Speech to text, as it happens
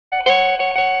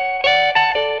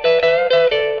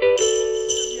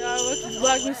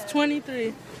vlogmas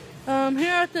 23.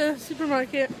 Here at the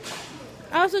supermarket,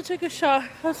 I also took a shot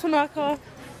of some alcohol.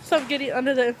 Stop getting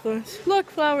under the influence. Look,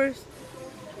 flowers.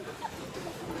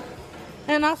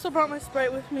 And I also brought my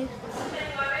Sprite with me.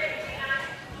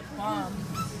 Mom.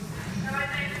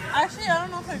 Actually, I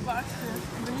don't know if I boxed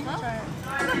it, but you can try it.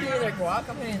 I'm not doing their guac,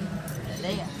 I'm putting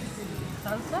leia.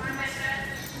 Salsa?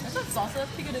 That's not salsa,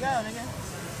 it's pico de gallo, nigga.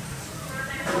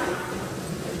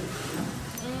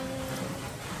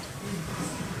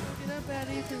 Get up,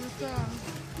 Addie, to the song.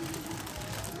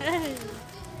 Hey!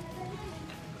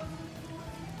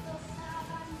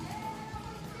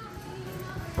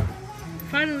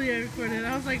 Finally I recorded.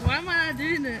 I was like, why am I not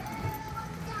doing it?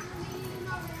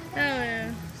 Hell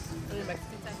yeah. Really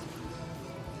Mexican time.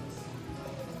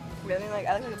 Really? Like,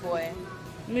 I look like a boy.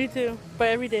 Me too, but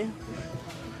every day.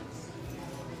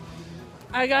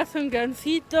 I got some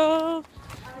gansito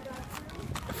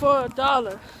for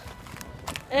 $1.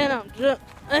 And I'm drunk.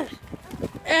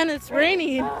 And it's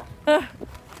raining. But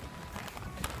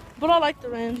I like the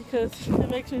rain because it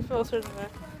makes me feel a certain way.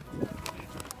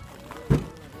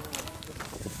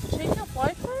 Jacob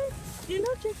Wi-Fi? Do you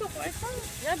know Jacob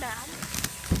Wi-Fi? Yeah, man.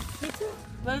 Me too.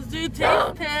 Let's do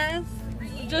taste test.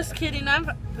 Just kidding. I've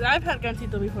had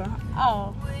gansito before.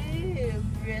 Oh. Wait,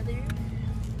 brother.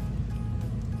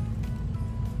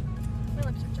 My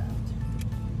lips are chapped.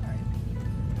 Alright.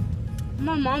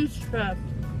 My mom's trapped.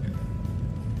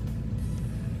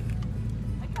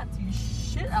 I can't see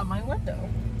shit out my window.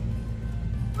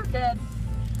 We're dead.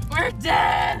 We're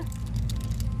dead!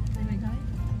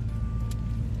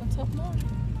 What's up now?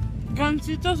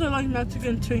 Gansitos are like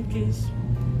Mexican Twinkies,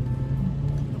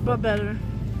 but better.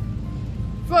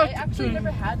 Fuck I actually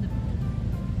never had them.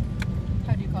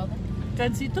 How do you call them?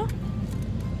 Gansito?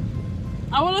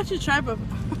 I will let you try, but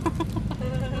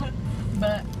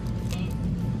But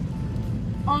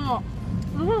oh no,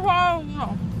 this is why I don't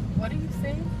know. what are you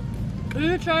saying?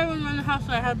 You try when we're in the house,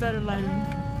 so I had better lighting.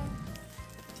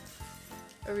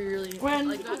 Are we really When-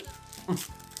 like that?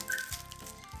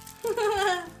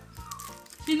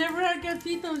 She never had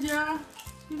Gansitos, yeah.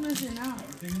 She's missing out.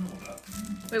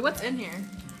 Wait, what's in here?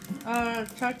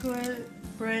 Chocolate,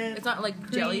 bread. It's not like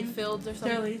cream, jelly filled or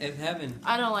something. jelly. It's heaven.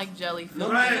 I don't like jelly No,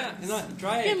 filled. it's not.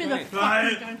 Try it. Give me the try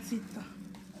it. fucking Gansito.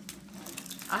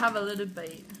 I have a little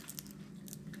bite.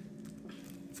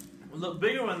 A little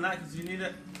bigger one than that because you need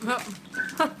it.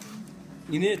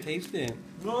 You need to taste it.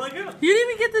 Well, like it. You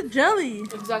didn't even get the jelly.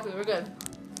 Exactly, we're good.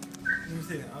 Let me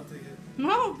see it. I'll take it.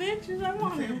 No, bitches, I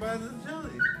want Take a it. bite of the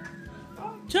jelly.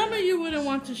 Tell me you wouldn't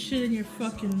want to shit in your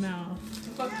fucking mouth.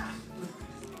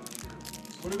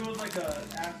 What if it was like a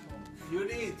asshole? You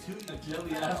would eat two a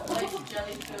jelly asshole. Like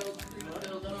jelly filled, fruit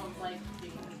filled. I don't like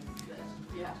things.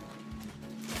 Yeah.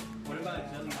 What about a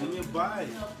jelly? Give me a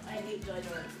bite. No, I hate jelly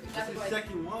donuts. That's the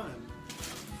second one.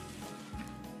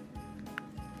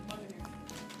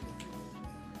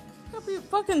 That'd be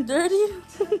fucking dirty.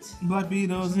 Black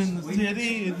Beatles in the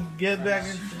city. Get back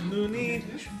into new need.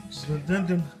 Dun, dun,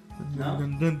 dun.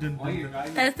 Dun, dun, dun, Why you dun.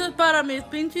 riding? Esto es para mis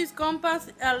pinches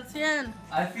compas al 100.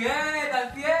 Al 100,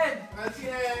 al 100. That's it.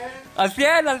 Al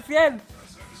 100, al 100.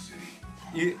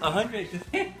 You, 100.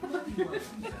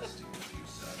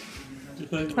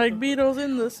 Like Beatles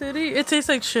in the city. It tastes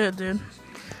like shit, dude.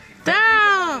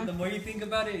 Damn! The more you think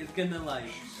about it, it's gonna like.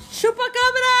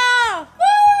 Chupacabra!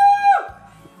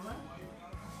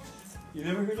 You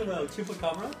never heard of a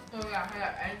chupacabra? Oh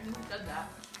yeah, I just said that.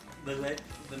 The myth,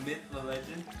 the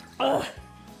legend. Ugh,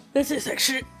 this is like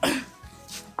shit. You're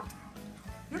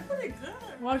pretty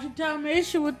good. Watching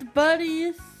Dalmation with the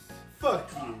buddies.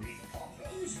 Fuck you.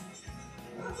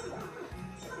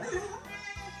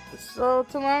 So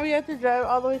tomorrow we have to drive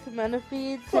all the way to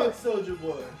Menifee Fuck Soldier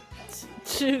Boy.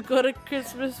 to go to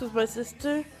Christmas with my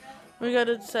sister. We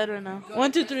gotta decide right now.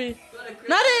 1, 2, 3.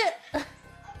 Not it!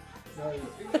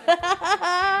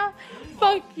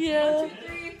 Fuck yeah. 1, 2,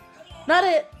 3. Not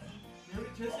it.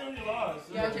 Just already lost.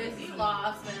 Yo, JC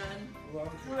lost, man.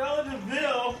 Cruella de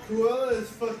Vil. Cruella is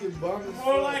fucking bomb as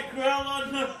More like Cruella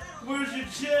on the Where's Your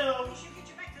Chill?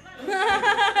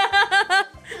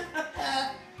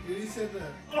 He said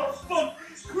that. Oh, fuck.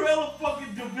 Cruella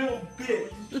fucking de Vil,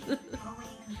 bitch.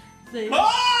 Say-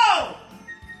 Oh!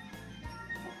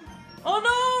 Oh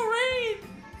no, rain!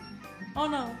 Oh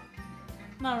no,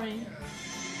 not rain.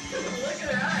 Look at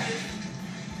her eyes.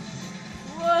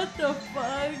 What the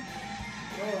fuck?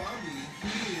 Oh, I'll be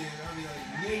heated. I'll be like,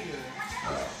 nigga.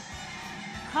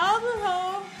 How the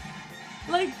hell?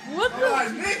 Like, what I'm like,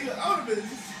 the? nigga. I would have been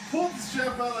just pulled the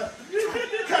strap out like,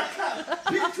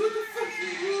 bitch, what the fuck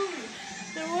you doing?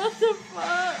 What the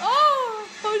fuck? Oh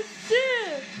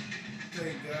shit!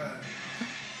 Thank God.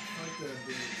 Fuck that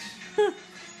bitch.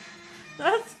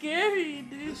 That's scary,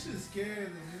 dude. This shit's scary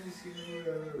than any scary movie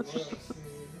I've ever watched.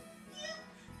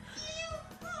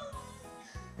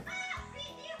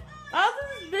 How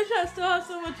does this bitch still have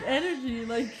so much energy?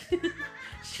 Like,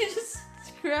 she just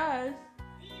crashed.